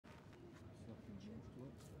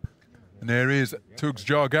And there is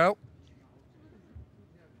TUGSJARGAL,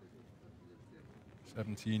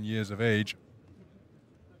 17 years of age.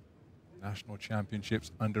 National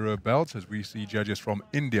championships under her belt, as we see judges from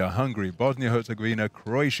India, Hungary, Bosnia-Herzegovina,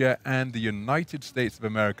 Croatia, and the United States of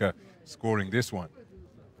America scoring this one.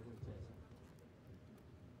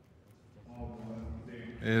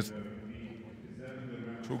 Here's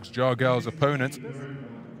TUGSJARGAL's opponent,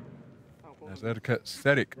 Nazerke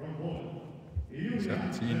SERIK,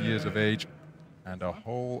 17 years of age, and a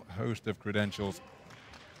whole host of credentials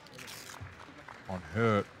on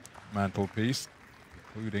her mantelpiece,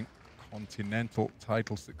 including continental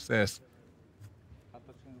title success in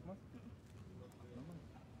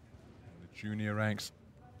the junior ranks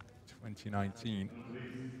 2019.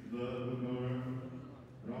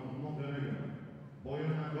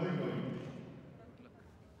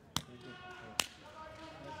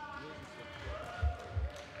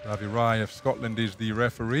 Ravi Rai of Scotland is the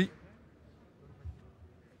referee.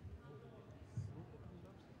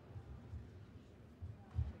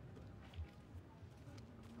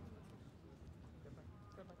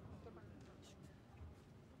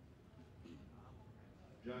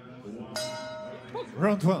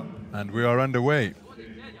 Round one. And we are underway.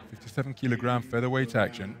 57kg featherweight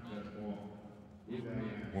action.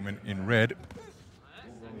 Woman in red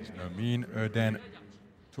is Nomin-Erdene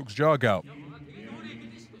TUGSJARGAL.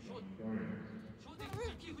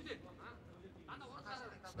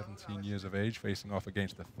 17 years of age, facing off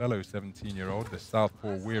against a fellow 17-year-old, the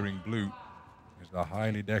southpaw wearing blue, is the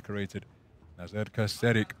highly decorated Nazerke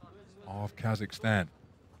SERIK of Kazakhstan.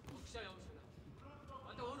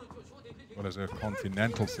 As well as her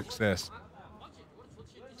continental success,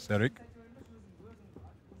 SERIK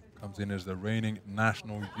comes in as the reigning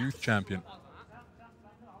national youth champion,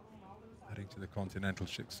 adding to the continental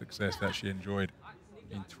success that she enjoyed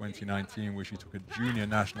in 2019, where she took a junior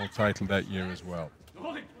national title that year as well.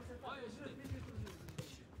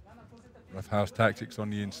 Roughhouse tactics on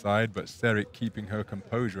the inside, but SERIK keeping her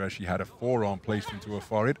composure as she had a forearm placed into her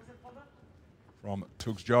forehead from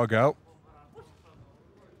TUGSJARGAL.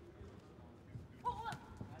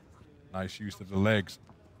 Nice use of the legs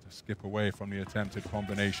to skip away from the attempted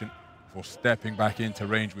combination before stepping back into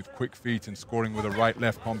range with quick feet and scoring with a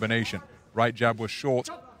right-left combination. Right jab was short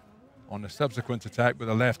on the subsequent attack, but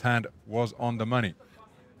the left hand was on the money.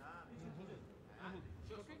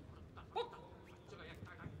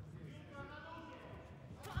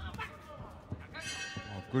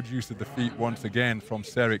 Good use of the feet once again from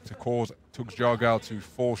SERIK to cause TUGSJARGAL to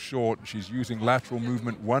fall short. She's using lateral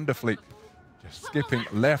movement wonderfully, just skipping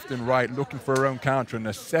left and right, looking for her own counter, and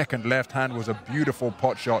the second left hand was a beautiful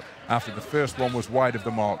pot shot after the first one was wide of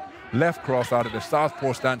the mark. Left cross out of the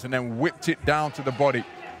southpaw stance and then whipped it down to the body.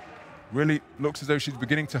 Really looks as though she's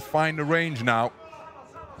beginning to find the range now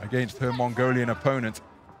against her Mongolian opponent.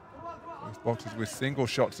 Both boxers with single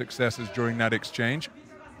shot successes during that exchange.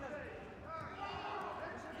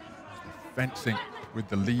 Fencing with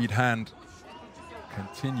the lead hand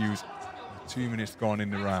continues with 2 minutes gone in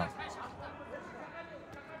the round.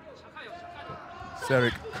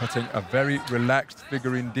 SERIK cutting a very relaxed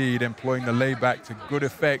figure indeed, employing the layback to good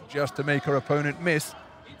effect just to make her opponent miss.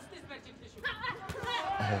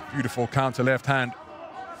 Oh, beautiful counter left hand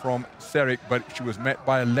from SERIK, but she was met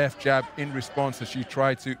by a left jab in response as she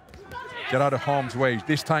tried to get out of harm's way.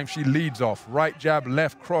 This time she leads off. Right jab,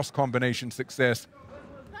 left cross combination success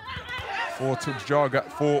for TUGSJARGAL,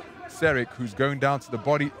 for SERIK, who's going down to the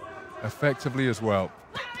body effectively as well.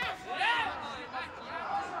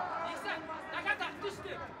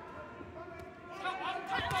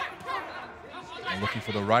 And looking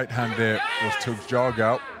for the right hand there was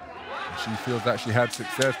TUGSJARGAL. She feels that she had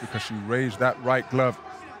success because she raised that right glove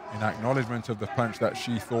in acknowledgement of the punch that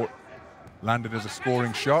she thought landed as a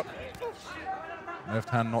scoring shot. Left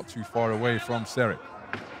hand not too far away from SERIK.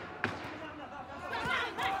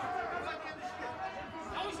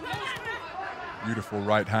 Beautiful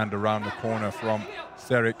right hand around the corner from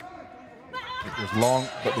SERIK. It was long,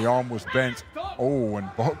 but the arm was bent. Oh, and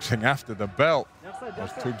boxing after the belt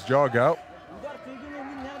was TUGSJARGAL.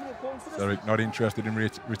 SERIK not interested in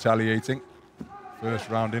retaliating. First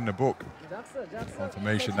round in the book.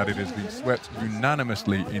 Confirmation that it has been swept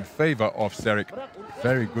unanimously in favor of SERIK.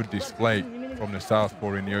 Very good display from the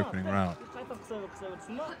southpaw in the opening round.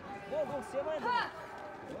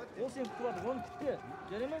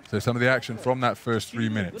 So some of the action from that first 3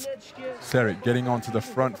 minutes. SERIK getting onto the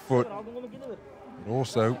front foot, but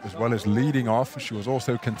also, as well as leading off, she was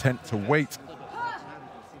also content to wait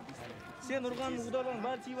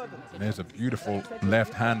And there's a beautiful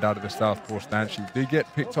left hand out of the southpaw stance. She did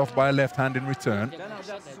get picked off by a left hand in return.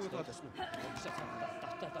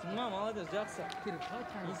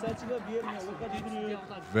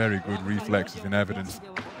 Very good reflexes in evidence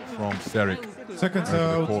from SERIK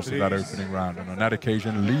over the course of that opening round, and on that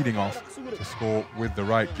occasion leading off to score with the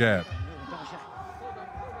right jab.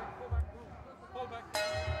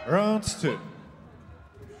 Round 2.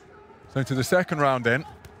 So into the second round then.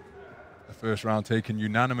 The first round taken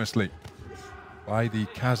unanimously by the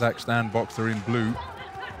Kazakhstan boxer in blue,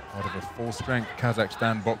 out of a full-strength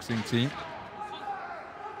Kazakhstan boxing team.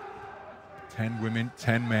 10 women,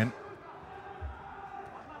 10 men.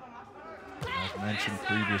 As mentioned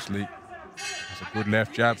previously, there's a good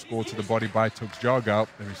left jab scored to the body by TUGSJARGAL.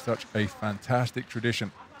 There is such a fantastic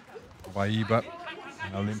tradition of AIBA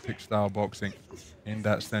and Olympic-style boxing in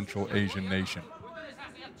that Central Asian nation.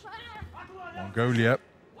 Mongolia,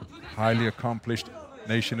 highly accomplished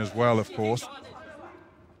nation as well, of course.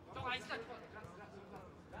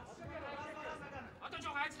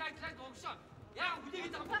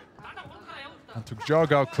 And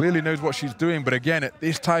TUGSJARGAL clearly knows what she's doing, but again, at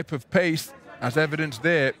this type of pace, as evidenced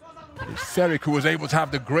there, it's SERIK who was able to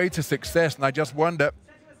have the greater success, and I just wonder,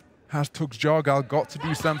 has TUGSJARGAL got to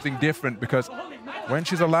do something different? Because when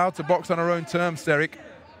she's allowed to box on her own terms, SERIK,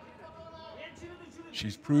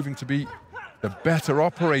 she's proving to be the better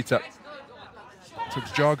operator.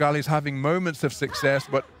 TUGSJARGAL is having moments of success,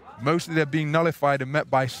 but mostly they're being nullified and met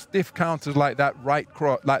by stiff counters like that right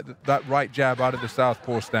jab out of the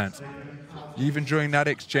southpaw stance. Even during that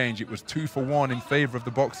exchange, it was 2-for-1 in favor of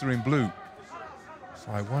the boxer in blue.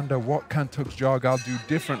 So I wonder, what can TUGSJARGAL do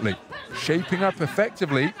differently? Shaping up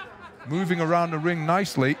effectively, moving around the ring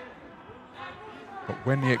nicely, but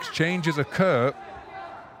when the exchanges occur,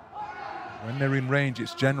 when they're in range,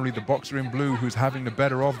 it's generally the boxer in blue who's having the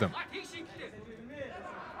better of them.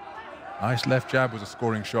 Nice left jab was a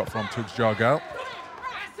scoring shot from TUGSJARGAL.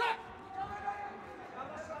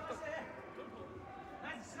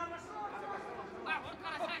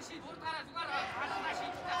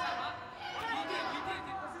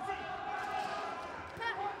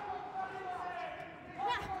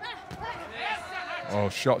 Oh,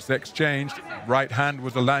 shots exchanged. Right hand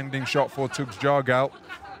was a landing shot for TUGSJARGAL.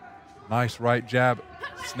 Nice right jab,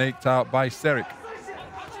 snaked out by SERIK.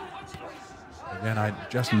 Again, I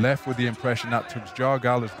just left with the impression that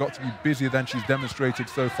TUGSJARGAL has got to be busier than she's demonstrated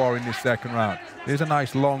so far in this second round. There's a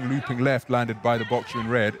nice long looping left landed by the boxer in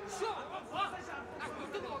red.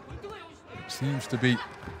 It seems to be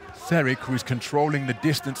SERIK who is controlling the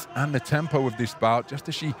distance and the tempo of this bout, just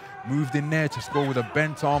as she moved in there to score with a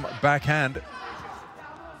bent arm backhand.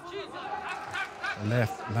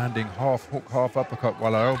 Left landing half hook, half uppercut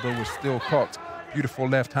while her elbow was still cocked. Beautiful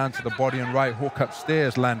left hand to the body and right hook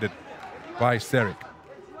upstairs landed by SERIK.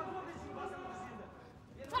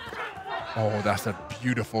 Oh, that's a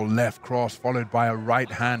beautiful left cross followed by a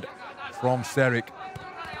right hand from SERIK,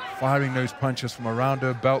 firing those punches from around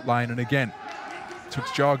her belt line. And again,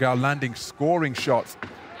 TUGSJARGAL landing scoring shots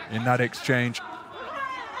in that exchange.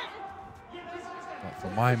 But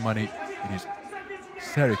for my money, it is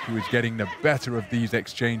SERIK who is getting the better of these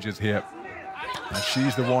exchanges here. And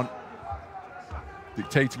she's the one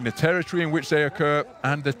dictating the territory in which they occur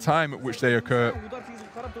and the time at which they occur.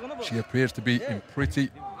 She appears to be in pretty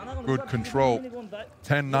good control.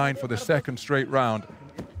 10-9 for the second straight round.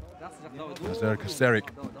 Nazerke SERIK,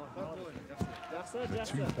 a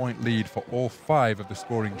 2-point lead for all 5 of the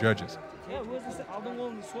scoring judges.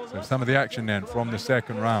 So some of the action then from the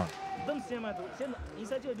second round.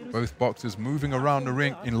 Both boxers moving around the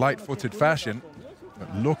ring in light-footed fashion,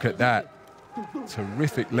 but look at that.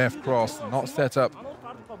 Terrific left cross, not set up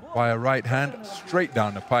by a right hand, straight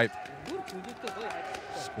down the pipe.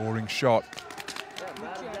 Scoring shot,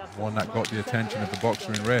 one that got the attention of the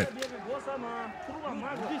boxer in red.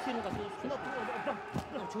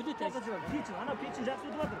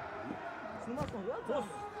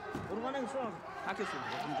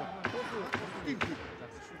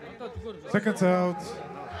 Seconds out.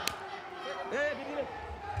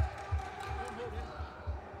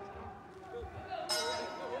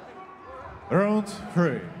 Round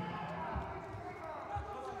 3.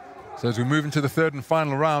 So as we move into the third and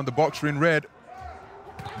final round, the boxer in red,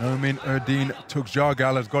 Nomin-Erdene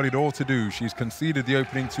TUGSJARGAL, has got it all to do. She's conceded the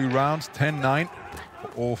opening 2 rounds, 10-9 for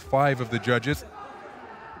all 5 of the judges.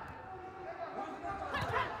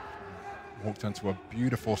 Walked onto a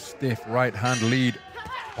beautiful stiff right hand lead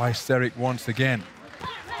by SERIK once again.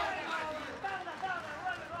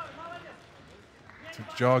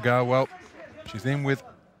 TUGSJARGAL, well, she's in with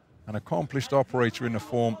an accomplished operator in the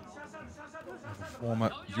form of a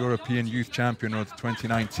former European youth champion or the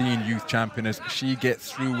 2019 youth champion, as she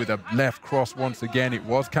gets through with a left cross once again. It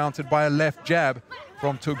was countered by a left jab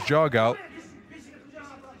from TUGSJARGAL.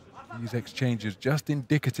 These exchanges just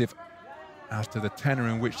indicative as to the tenor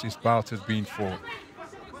in which this bout has been fought.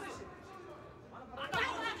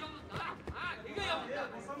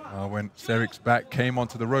 When SERIK's back came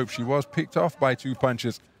onto the rope, she was picked off by 2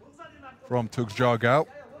 punches from TUGSJARGAL.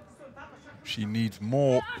 She needs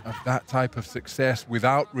more of that type of success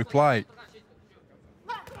without reply.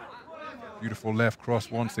 Beautiful left cross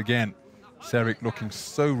once again. SERIK looking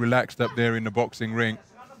so relaxed up there in the boxing ring.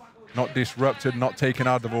 Not disrupted, not taken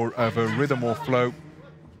out of a rhythm or flow.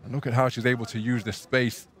 And look at how she's able to use the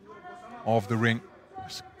space of the ring.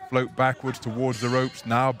 Float backwards towards the ropes,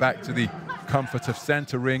 now back to the comfort of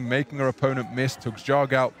center ring, making her opponent miss.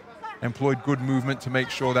 TUGSJARGAL employed good movement to make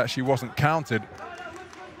sure that she wasn't countered.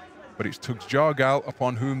 But it's TUGSJARGAL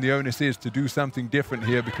upon whom the onus is to do something different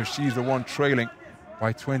here, because she's the one trailing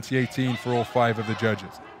by 2018 for all 5 of the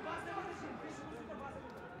judges.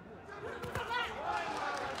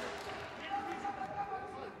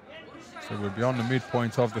 So we're beyond the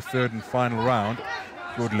midpoint of the 3rd and final round.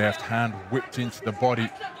 Good left hand whipped into the body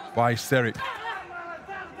by SERIK.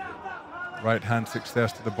 Right hand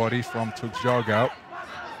success to the body from TUGSJARGAL.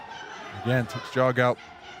 Again, TUGSJARGAL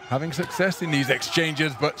having success in these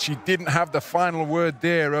exchanges, but she didn't have the final word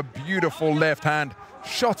there. A beautiful left hand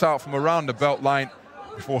shot out from around the belt line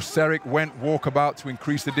before SERIK went walkabout to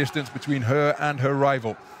increase the distance between her and her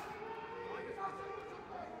rival.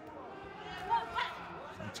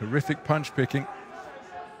 Some terrific punch picking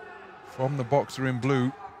from the boxer in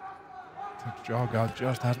blue. TUGSJARGAL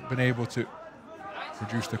just hasn't been able to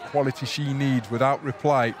produce the quality she needs without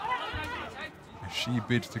reply as she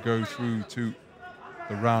bids to go through to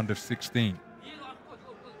the round of 16.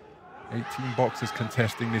 18 boxers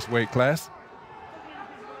contesting this weight class.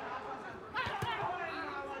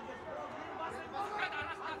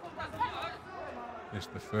 This is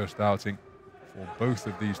the first outing for both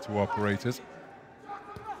of these 2 operators.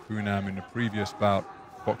 Poonam in the previous bout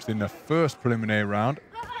boxed in the first preliminary round,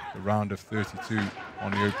 the round of 32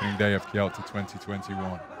 on the opening day of Kielce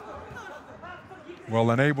 2021.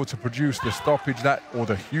 Well, unable to produce the stoppage or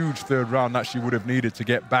the huge 3rd round that she would have needed to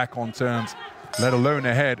get back on terms, let alone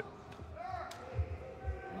ahead.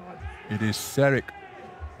 It is SERIK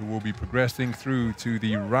who will be progressing through to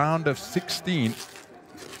the round of 16.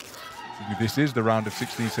 This is the round of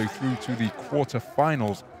 16, so through to the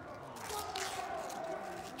quarterfinals.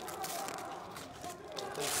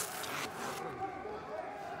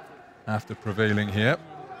 After prevailing here.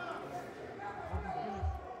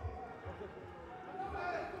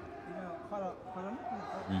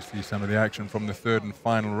 We see some of the action from the 3rd and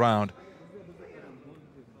final round.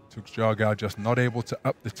 TUGSJARGAL just not able to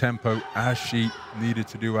up the tempo as she needed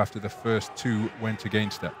to do after the first 2 went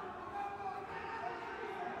against her.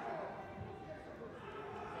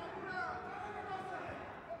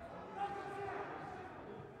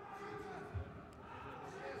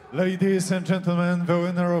 Ladies and gentlemen, the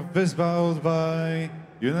winner of this bout by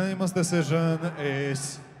unanimous decision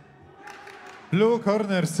is blue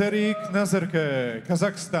corner, SERIK Nazerke,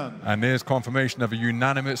 Kazakhstan. And there's confirmation of a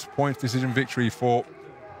unanimous points decision victory for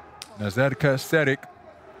Nazerke SERIK.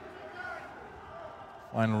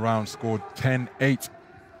 Final round scored 10-8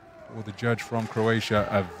 for the judge from Croatia.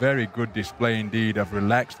 A very good display indeed of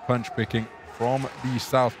relaxed punch picking from the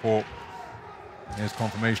southpaw. Here's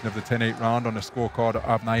confirmation of the 10-8 round on the scorecard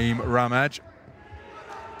of Naeem Ramaj.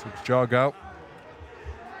 TUGSJARGAL,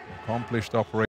 accomplished operator.